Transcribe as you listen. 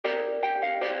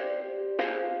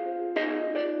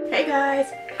Hey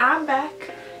guys, I'm back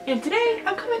and today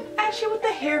I'm coming at you with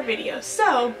a hair video.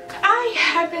 So I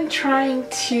have been trying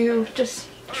to just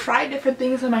try different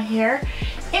things in my hair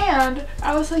and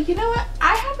I was like, you know what,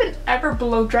 I haven't ever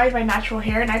blow dried my natural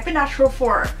hair and I've been natural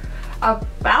for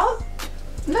about,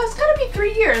 it's gotta be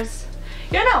 3 years.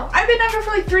 Yeah, no, I've been natural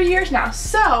for like 3 years now.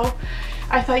 So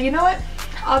I thought, you know what,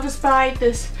 I'll just buy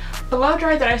this blow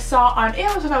dry that I saw on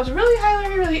Amazon. I was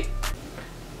really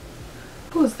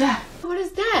who was that? What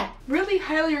is that? Really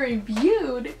highly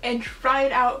reviewed and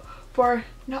tried out for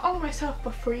not only myself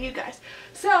but for you guys.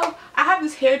 So I have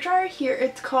this hair dryer here.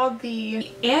 It's called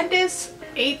the Andis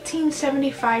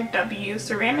 1875W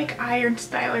Ceramic Iron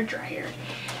Styler Dryer.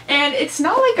 And it's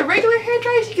not like a regular hair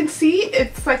dryer, as you can see.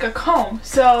 It's like a comb.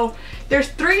 So there's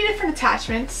 3 different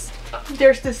attachments.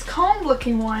 There's this comb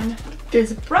looking one,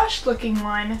 this brush looking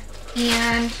one,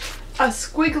 and a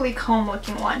squiggly comb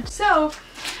looking one. So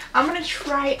I'm gonna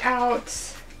try out,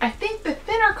 I think, the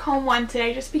thinner comb one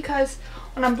today, just because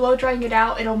when I'm blow drying it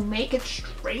out it'll make it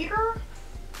straighter,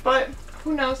 but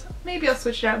who knows, maybe I'll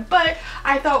switch it up. But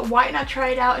I thought, why not try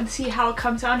it out and see how it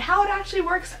comes out and how it actually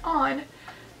works on.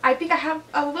 I think I have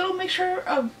a little mixture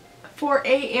of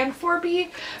 4A and 4B.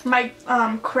 My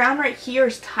crown right here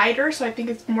is tighter, so I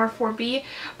think it's more 4B,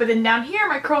 but then down here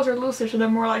my curls are looser, so they're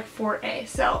more like 4A.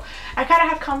 So I kind of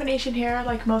have combination hair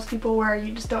like most people, where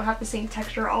you just don't have the same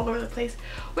texture all over the place,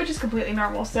 which is completely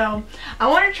normal. So I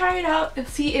want to try it out and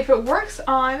see if it works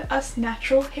on us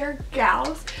natural hair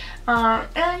gals,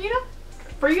 and you know,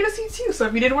 for you to see too. So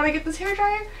if you didn't want to get this hair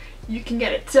dryer, you can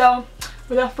get it. So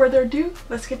without further ado,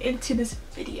 let's get into this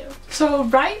video. So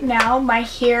right now my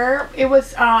hair, it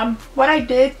was what I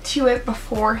did to it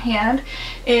beforehand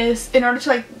is, in order to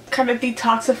like kind of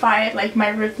detoxify it, like my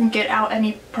roots, and get out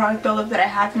any product buildup that I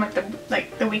had from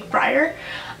like the week prior,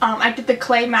 I did the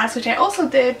clay mask, which I also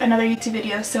did another YouTube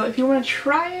video. So if you want to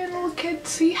try and look at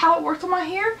see how it works on my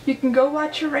hair, you can go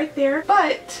watch it right there.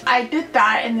 But I did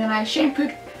that and then I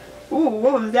shampooed. Ooh,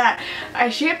 what was that? I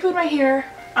shampooed my hair,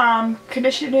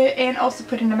 conditioned it, and also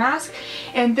put in a mask,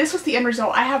 and this was the end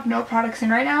result. I have no products in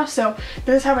right now, so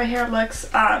this is how my hair looks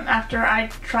after I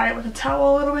try it with a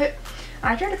towel a little bit.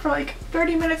 I tried it for like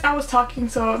 30 minutes. I was talking,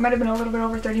 so it might have been a little bit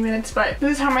over 30 minutes, but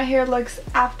this is how my hair looks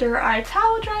after I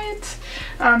towel dry it.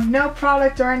 No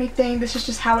product or anything, this is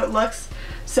just how it looks.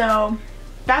 So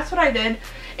that's what I did.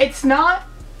 It's not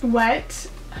wet,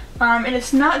 and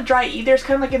it's not dry either. It's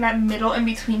kind of like in that middle in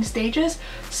between stages.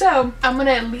 So I'm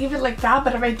gonna leave it like that,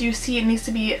 but if I do see it needs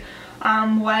to be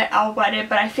wet, I'll wet it.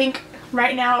 But I think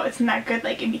right now it's not good,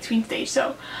 like in between stage.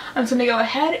 So I'm just gonna go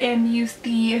ahead and use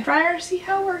the dryer, see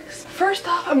how it works. First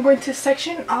off, I'm going to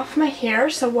section off my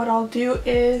hair. So what I'll do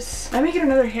is, let me get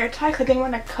another hair tie, because I think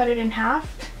I'm gonna cut it in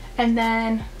half and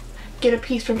then get a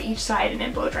piece from each side and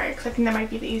then blow dry it, because I think that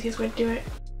might be the easiest way to do it.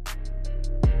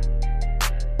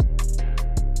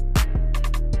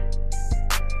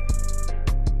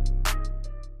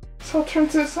 So I'll turn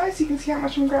to the side so you can see how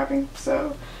much I'm grabbing.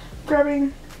 So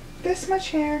grabbing this much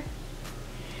hair,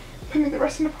 putting the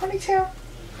rest in a ponytail,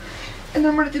 and then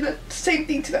I'm going to do the same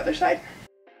thing to the other side.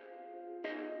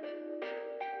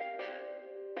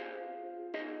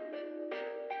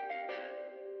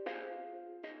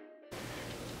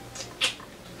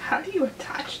 How do you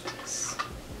attach this?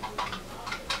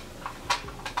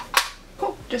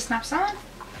 Cool, just snaps on.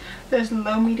 There's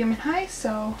low, medium, and high,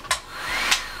 so...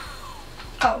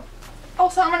 Oh.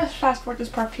 Also, I'm gonna fast forward this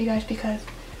part for you guys because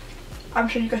I'm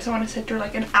sure you guys don't want to sit through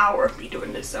like an hour of me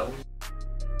doing this, so.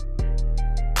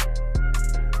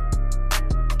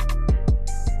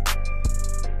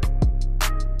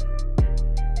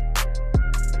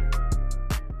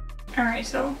 Alright,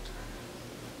 so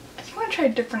I think I'm gonna try a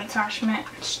different attachment.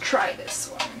 Let's try this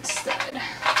one instead.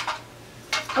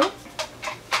 Oh.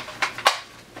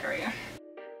 There we go.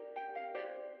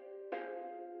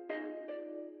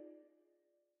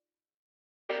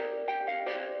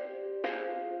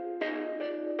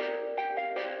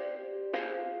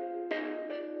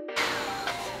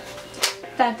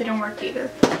 That didn't work either.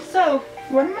 So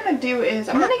what I'm gonna do is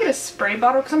I'm gonna get a spray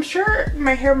bottle, because I'm sure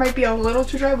my hair might be a little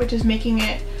too dry, which is making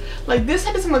it like, this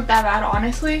side doesn't look that bad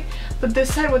honestly, but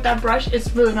this side with that brush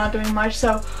is really not doing much.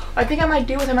 So what I think I might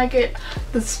do is I might get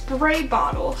the spray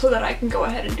bottle so that I can go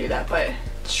ahead and do that. But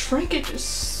shrinkage is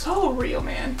so real,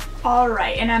 man.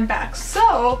 Alright, and I'm back.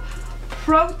 So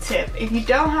pro tip, if you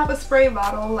don't have a spray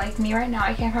bottle like me right now,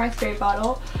 I can't find my spray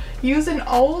bottle, use an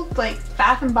old like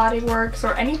Bath and Body Works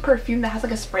or any perfume that has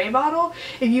like a spray bottle.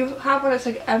 If you have one that's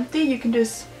like empty, you can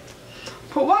just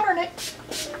put water in it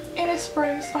and it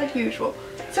sprays like usual.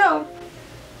 So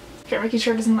if you're making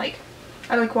sure it doesn't like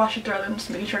I like wash it thoroughly and just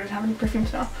making sure it doesn't have any perfume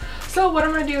smell. So what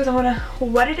I'm going to do is I'm going to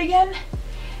wet it again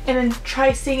and then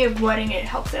try seeing if wetting it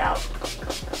helps it out.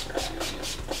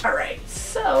 Alright,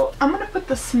 so I'm going to put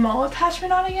the small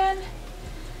attachment on again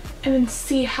and then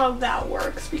see how that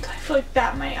works, because I feel like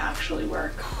that might actually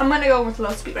work. I'm going to go with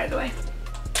low speed, by the way.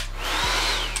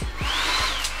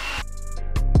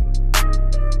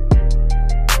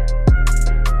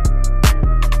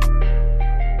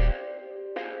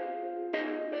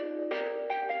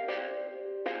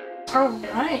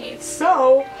 Alright,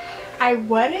 so I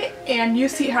wet it and you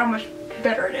see how much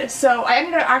better it is. So I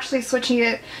ended up actually switching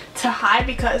it to high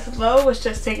because low was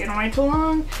just taking way too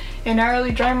long and not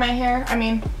really drying my hair. I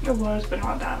mean, it was, but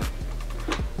not that.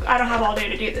 I don't have all day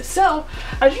to do this. So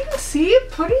as you can see,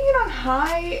 putting it on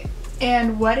high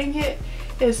and wetting it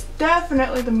is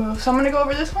definitely the move. So I'm going to go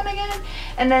over this one again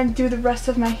and then do the rest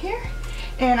of my hair.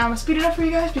 And I'm going to speed it up for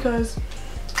you guys because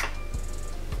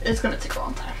it's going to take a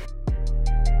long time.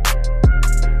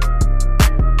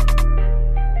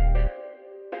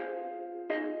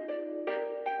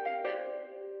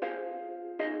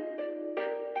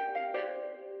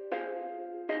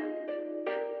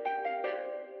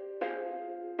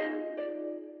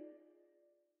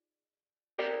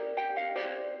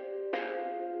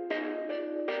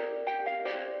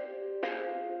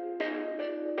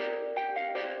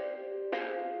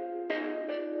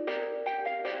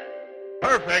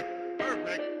 Perfect.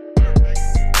 Perfect.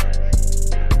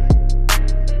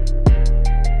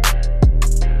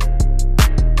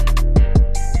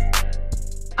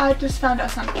 I just found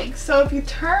out something. So if you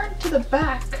turn to the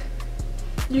back,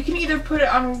 you can either put it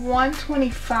on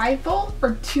 125 volt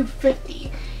or 250.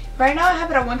 Right now I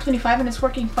have it at 125 and it's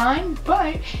working fine,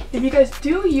 but if you guys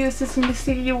do use this and you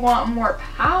see you want more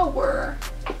power,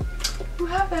 you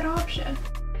have that option.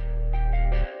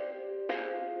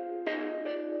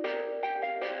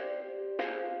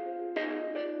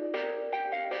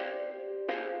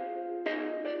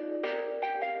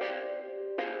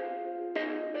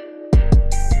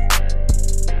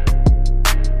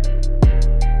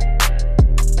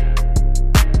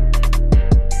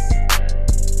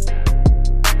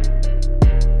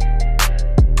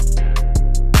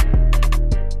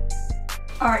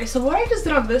 Alright, so what I just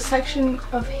did on this section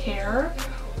of hair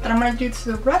that I'm going to do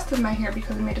to the rest of my hair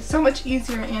because it made it so much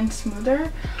easier and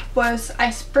smoother was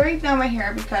I sprayed down my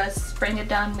hair because spraying it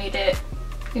down made it,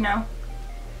 you know,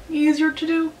 easier to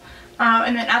do.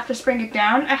 And then after spraying it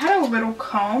down, I had a little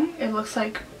comb. It looks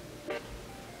like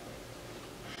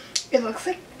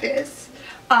this.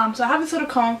 So I have this little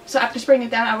comb, so after spraying it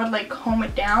down I would like comb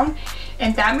it down,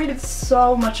 and that made it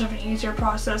so much of an easier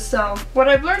process. So what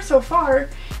I've learned so far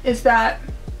is that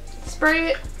spray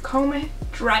it, comb it,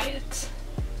 dry it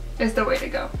is the way to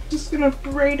go. Just gonna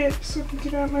braid it so I can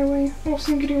get out of my way.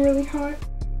 Also, I'm getting really hot.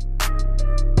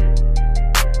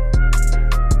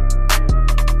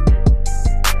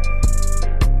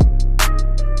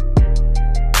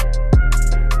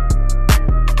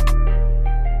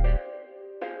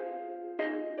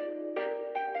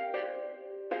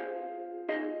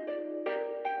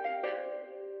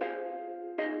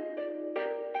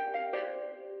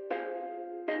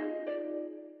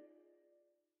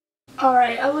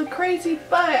 Alright, I look crazy,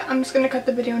 but I'm just gonna cut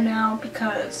the video now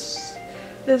because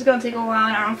this is gonna take a while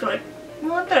and I don't feel like,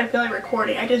 well, not that I feel like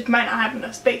recording, I just might not have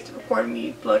enough space to record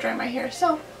me blow dry my hair.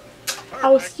 So I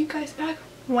will see you guys back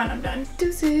when I'm done.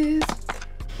 Deuces!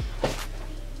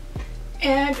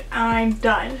 And I'm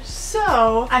done.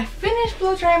 So I finished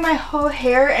blow drying my whole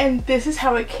hair and this is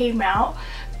how it came out.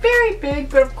 Very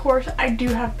big, but of course I do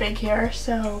have big hair,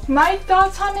 so my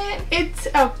thoughts on it, it's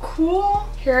a cool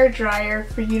hair dryer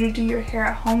for you to do your hair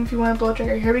at home if you want to blow dry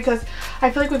your hair, because I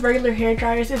feel like with regular hair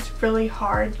dryers it's really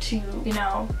hard to, you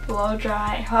know, blow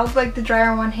dry. I have like the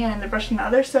dryer on one hand and the brush on the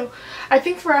other, so I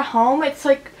think for at home it's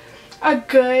like a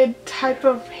good type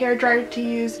of hair dryer to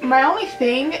use. My only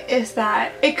thing is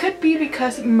that it could be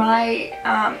because my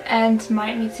ends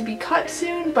might need to be cut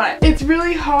soon, but it's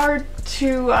really hard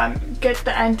to get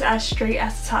the ends as straight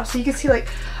as the top. So you can see like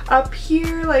up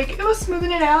here, like it was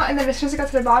smoothing it out, and then as soon as it got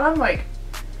to the bottom, like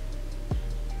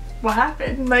what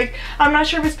happened? Like I'm not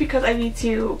sure if it's because I need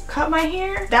to cut my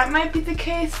hair. That might be the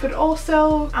case, but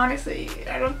also honestly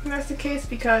I don't think that's the case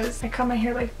because I cut my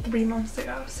hair like 3 months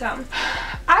ago. So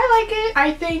I like it.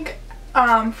 I think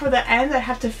for the ends I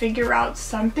have to figure out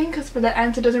something, because for the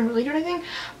ends it doesn't really do anything,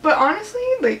 but honestly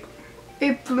like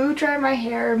it blew dry my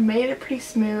hair, made it pretty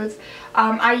smooth.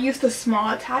 I used the small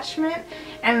attachment,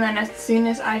 and then as soon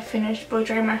as I finished blow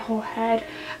drying my whole head,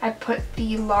 I put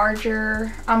the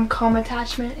larger comb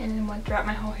attachment and then went throughout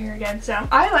my whole hair again. So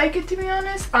I like it, to be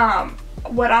honest.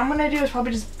 what I'm gonna do is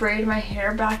probably just braid my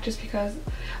hair back, just because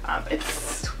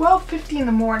it's 12:50 in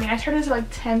the morning. I started at like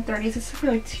 10:30, so it took me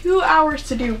like 2 hours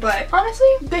to do. But honestly,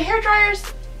 the hair dryer's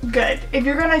good if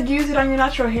you're gonna use it on your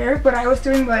natural hair. What I was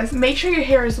doing was make sure your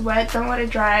hair is wet, don't let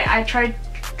it dry. I tried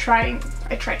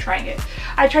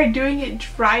doing it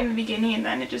dry in the beginning, and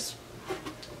then it just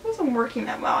wasn't working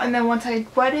that well. And then once I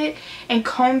wet it and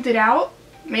combed it out,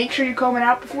 make sure you comb it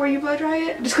out before you blow dry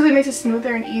it, just because it makes it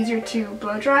smoother and easier to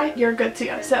blow dry. You're good to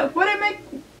go. So what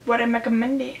I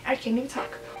recommended, I can't even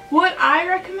talk. What I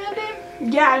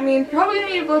recommended, yeah, I mean, you're probably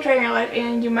gonna need a blow dryer in your life,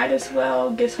 and you might as well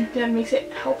get something that makes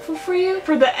it helpful for you.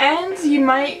 For the ends, you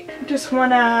might just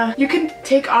wanna, you can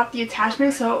take off the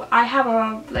attachment. So I have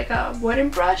a wooden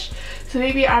brush, so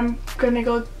maybe I'm gonna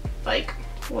go like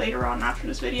later on after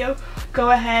this video,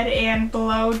 go ahead and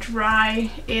blow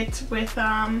dry it with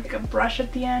like a brush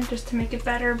at the end, just to make it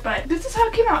better. But this is how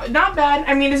it came out. Not bad.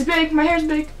 I mean, it's big, my hair's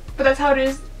big, but that's how it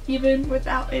is even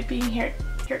without it being hair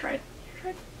dried.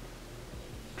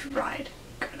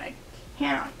 Good, I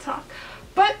cannot talk.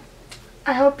 But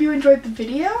I hope you enjoyed the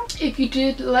video. If you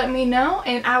did, let me know,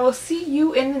 and I will see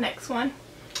you in the next one.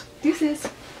 Deuces.